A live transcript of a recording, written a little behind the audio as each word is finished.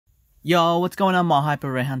Yo, what's going on, my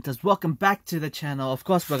hyper rare hunters? Welcome back to the channel. Of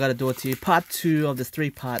course, we're gonna do it to you. Part 2 of this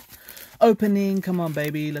 3-part opening. Come on,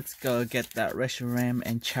 baby. Let's go get that Reshiram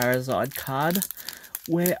and Charizard card.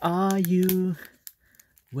 Where are you?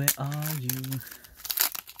 Where are you?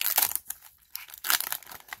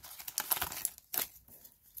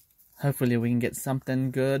 Hopefully, we can get something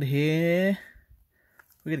good here.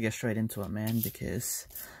 We're gonna get straight into it, man, because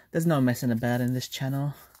there's no messing about in this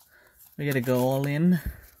channel. We gotta go all in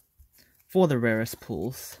for the rarest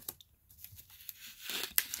pulls.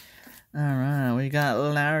 Alright, we got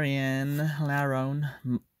Larion,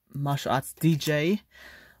 Martial Arts DJ,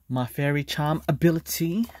 My Fairy Charm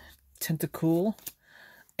Ability, Tentacool,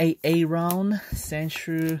 Aaron,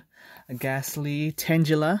 Sandshrew, Ghastly,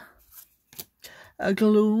 Tangela,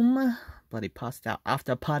 Gloom, bloody passed out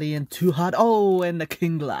after partying too hard. Oh, and the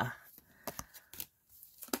Kingler.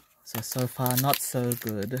 So far, not so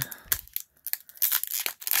good.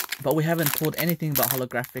 But we haven't pulled anything but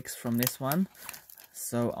holographics from this one.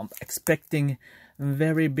 So I'm expecting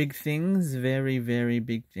very big things, very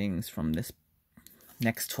big things from this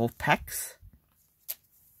next 12 packs.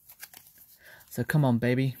 So come on,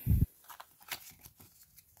 baby.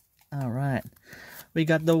 Alright. We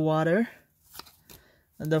got the water,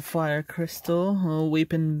 the fire crystal,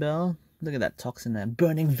 Weeping Bell. Look at that toxin there.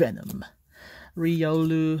 Burning Venom.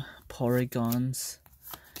 Riolu, Porygons.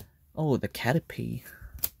 Oh, the Caterpie.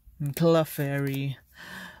 Clefairy,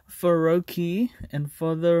 Feroki, and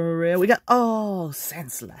for the rare we got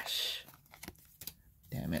Sandslash.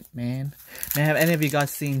 Damn it, man. Now, have any of you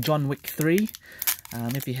guys seen John Wick 3?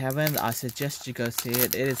 If you haven't, I suggest you go see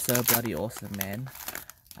it. It is so bloody awesome, man.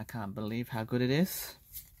 I can't believe how good it is.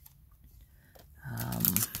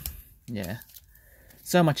 Yeah,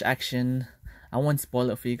 so much action. I won't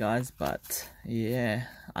spoil it for you guys, but yeah,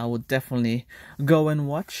 I will definitely go and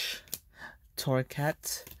watch.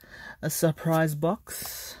 Torracat, a surprise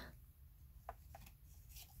box,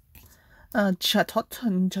 Chatot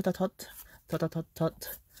and Tot.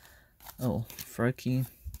 Oh, Froakie,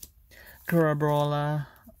 Crabrawler,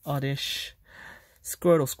 Oddish,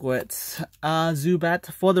 Squirts,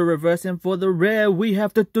 Zubat for the reverse, and for the rare we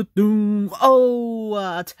have the Doom. Oh,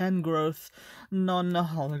 Tangrowth,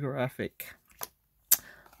 non-holographic.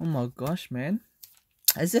 Oh my gosh, man.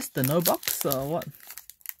 Is this the no box or what?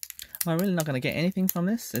 Am I really not going to get anything from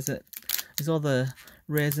this? Is all the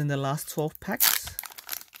rares in the last 12 packs?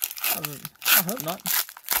 I hope not.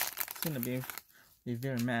 It's going to be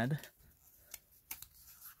very mad.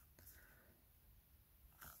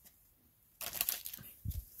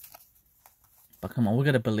 But come on, we're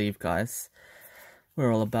going to believe, guys.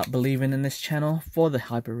 We're all about believing in this channel for the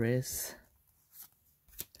hyper rares.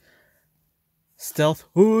 Stealth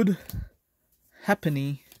Hood,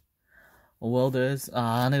 Happiny, Welders.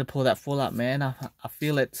 I need to pull that full out, man. I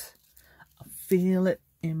feel it. I feel it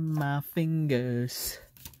in my fingers.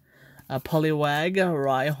 Poliwag,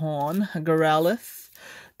 Rhyhorn, Growlithe,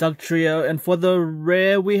 Dugtrio, and for the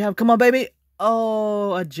rare we have, come on, baby.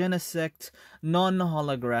 Oh, a Genesect,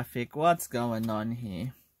 non-holographic. What's going on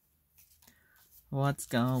here? What's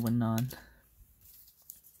going on?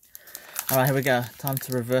 Alright, here we go. Time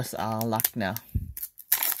to reverse our luck now.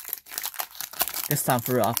 This time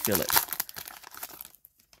for real, I feel it.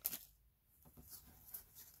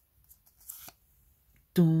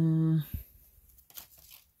 Doom.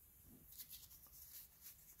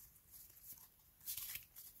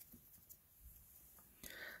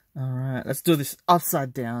 Alright, let's do this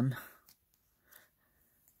upside down.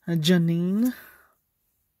 Janine.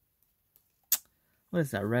 What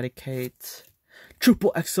is that? Eradicate.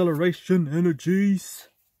 Triple Acceleration Energies.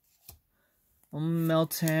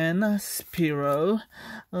 Meltan, Spearow,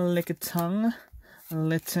 Lickitung,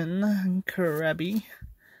 Litten, Krabby.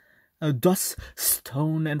 Dust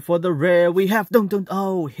Stone, and for the rare we have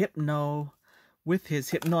Hypno with his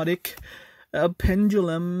hypnotic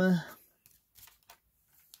pendulum.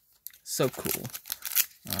 So cool.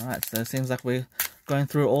 Alright, so it seems like we're going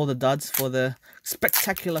through all the duds for the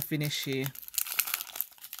spectacular finish here.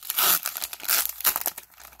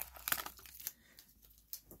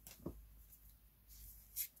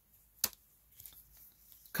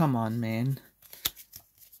 Come on, man.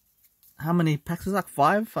 How many packs is that?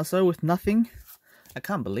 5 or so with nothing? I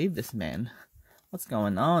can't believe this, man. What's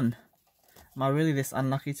going on? Am I really this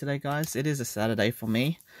unlucky today, guys? It is a Saturday for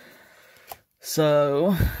me.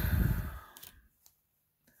 So,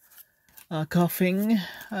 Coughing,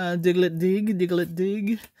 Diglett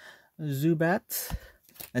Dig, Zubat,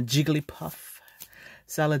 Jigglypuff,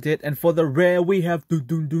 Saladit, and for the rare we have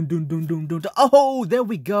oh, there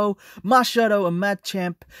we go, Marshadow and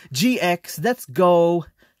Machamp GX. Let's go.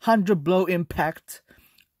 100 blow impact.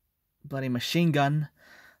 bloody machine gun.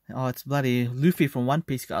 Oh, it's bloody Luffy from One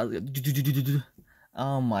Piece, guys.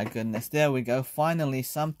 Oh my goodness, there we go. Finally,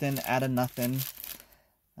 something out of nothing.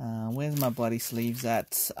 Where's my bloody sleeves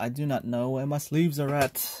at? I do not know where my sleeves are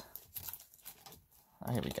at.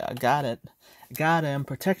 Oh, here we go. I got it. Got him.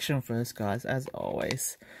 Protection first, guys, as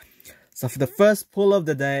always. So for the first pull of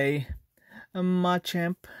the day,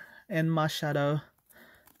 Machamp and Marshadow,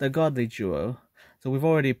 the godly duo. So we've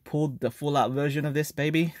already pulled the full out version of this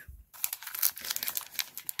baby.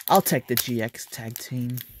 I'll take the GX tag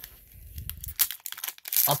team.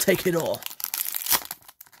 I'll take it all.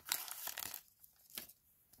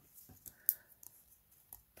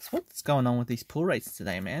 So what's going on with these pull rates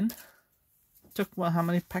today, man? Took, well, how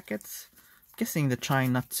many packets? Guessing they're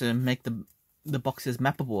trying not to make the boxes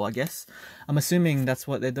mappable, I guess. I'm assuming that's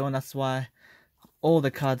what they're doing. That's why all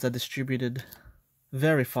the cards are distributed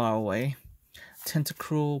very far away.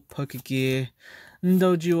 Tentacruel, Pokegear,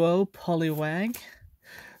 Doduo, Poliwag,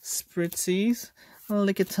 Spritzies,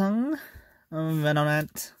 Lickitung,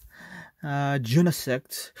 Venonat,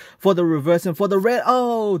 Genesect for the reverse and for the red.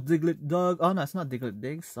 Oh, Diglett Dog. Oh no, it's not Diglett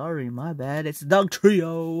Dig. Sorry, my bad. It's Dog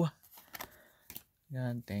Trio.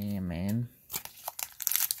 God damn, man.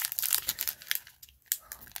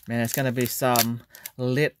 Man, it's gonna be some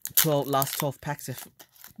lit last 12 packs if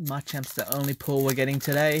Machamp's the only pull we're getting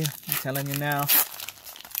today. I'm telling you now.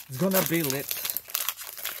 It's gonna be lit.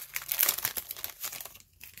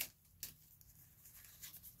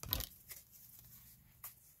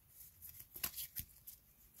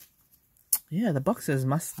 Yeah, the boxes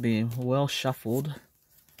must be well shuffled.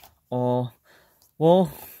 Or,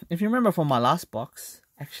 well, if you remember from my last box,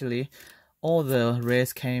 actually, all the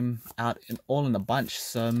rares came out all in a bunch.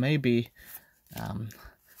 So maybe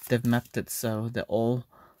they've mapped it so they're all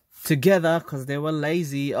together because they were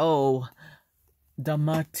lazy. Oh,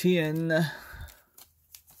 Damartian. I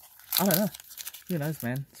don't know. Who knows,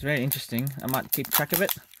 man? It's very interesting. I might keep track of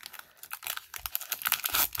it.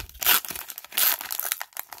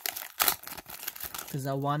 Because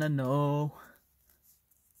I want to know.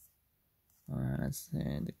 Alright, let's see.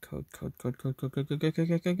 The code.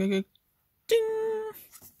 Ding!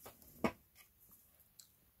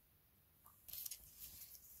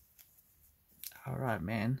 Alright,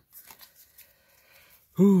 man.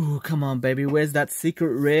 Ooh, come on, baby. Where's that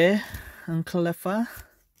secret rare? Uncle Effa?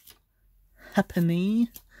 Happiny?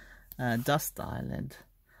 Dust Island.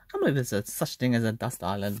 I don't believe there's such thing as a Dust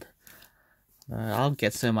Island. I'll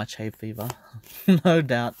get so much hay fever. No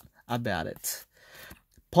doubt about it.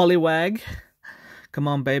 Poliwag. Come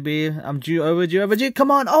on, baby. I'm overdue.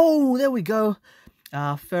 Come on. Oh, there we go.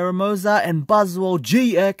 Pheromosa and Buzzwole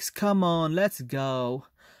GX. Come on, let's go.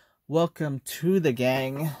 Welcome to the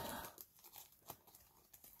gang.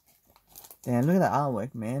 Damn, look at that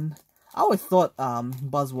artwork, man. I always thought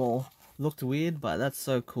Buzzwole looked weird, but that's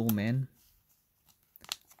so cool, man.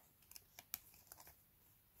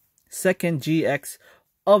 Second GX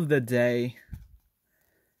of the day.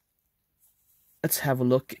 Let's have a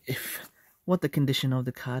look what the condition of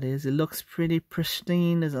the card is. It looks pretty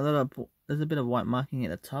pristine. There's a bit of white marking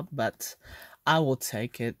at the top, but I will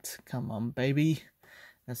take it. Come on, baby.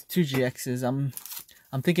 That's 2 GXs. I'm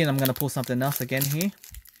thinking I'm gonna pull something else again here.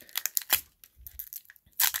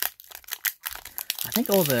 I think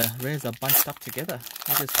all the rares are bunched up together,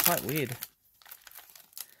 which is quite weird.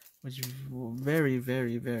 Which is very,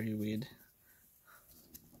 very, very weird.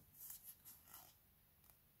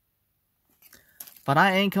 But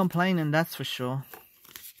I ain't complaining, that's for sure.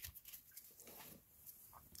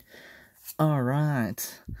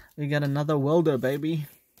 Alright. We got another welder, baby.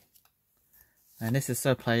 And this is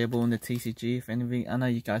so playable in the TCG. If anything, I know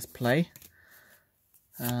you guys play.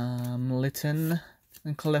 Litten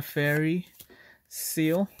and Clefairy.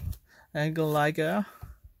 Seal. Egoliger.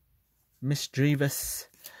 Misdreavus.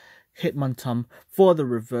 Hitmonchan for the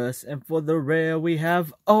reverse, and for the rare we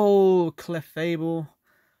have, oh, Clefable,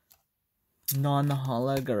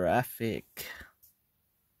 non-holographic.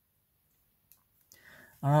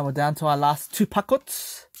 Alright, we're down to our last 2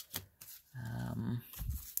 packets.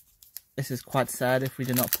 This is quite sad if we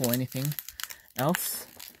do not pull anything else.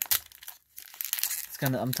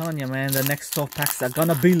 I'm telling you, man, the next 12 packs are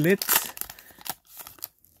gonna be lit.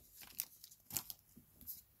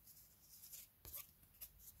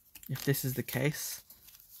 If this is the case.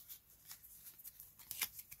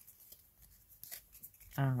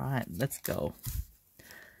 Alright, let's go.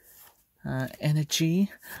 Energy,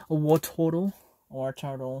 Wartortle,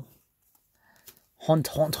 Haunt,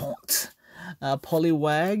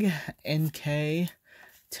 Poliwag, NK,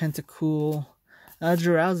 Tentacool,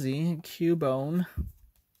 Drowsy, Cubone,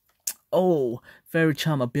 Oh, Fairy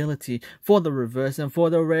Charm ability. For the reverse and for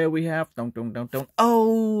the rare we have...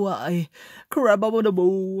 Oh, I...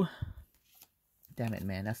 Crababoo. Damn it,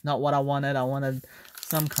 man. That's not what I wanted. I wanted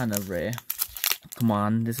some kind of rare. Come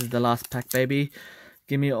on. This is the last pack, baby.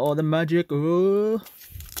 Give me all the magic. Ooh.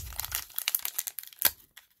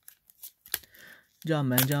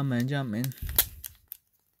 Jumping.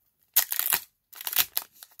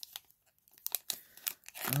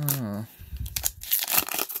 Oh.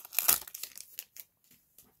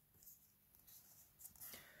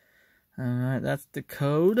 Alright, that's the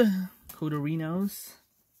code. Coderinos.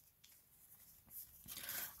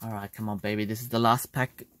 Alright, come on, baby. This is the last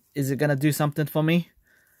pack. Is it gonna do something for me?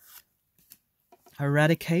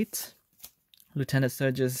 Eradicate. Lieutenant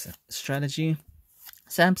Surge's strategy.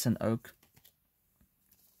 Samson Oak.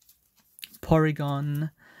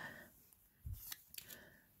 Porygon.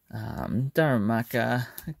 Darumaka.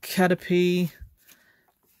 Caterpie.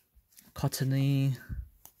 Cottony.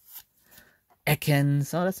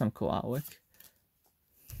 Ekans. Oh, that's some cool artwork.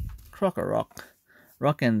 Crocorock.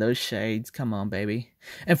 Rocking those shades. Come on, baby.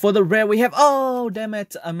 And for the rare we have... Oh, damn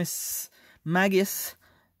it. Miss Magus.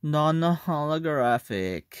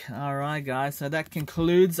 Non-holographic. Alright, guys. So that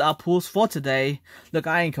concludes our pulls for today. Look,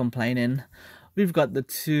 I ain't complaining. We've got the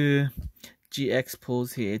 2 GX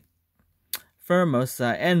pulls here.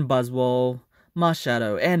 Pheromosa and Buzzwole.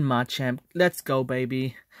 Marshadow and Machamp. Let's go,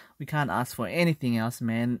 baby. We can't ask for anything else,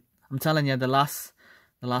 man. I'm telling you, the last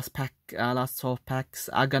 12 packs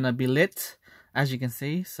are gonna be lit, as you can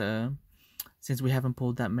see. So, since we haven't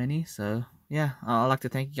pulled that many, so yeah, I'd like to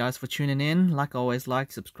thank you guys for tuning in. Like always,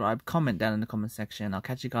 like, subscribe, comment down in the comment section. I'll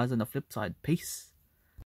catch you guys on the flip side. Peace.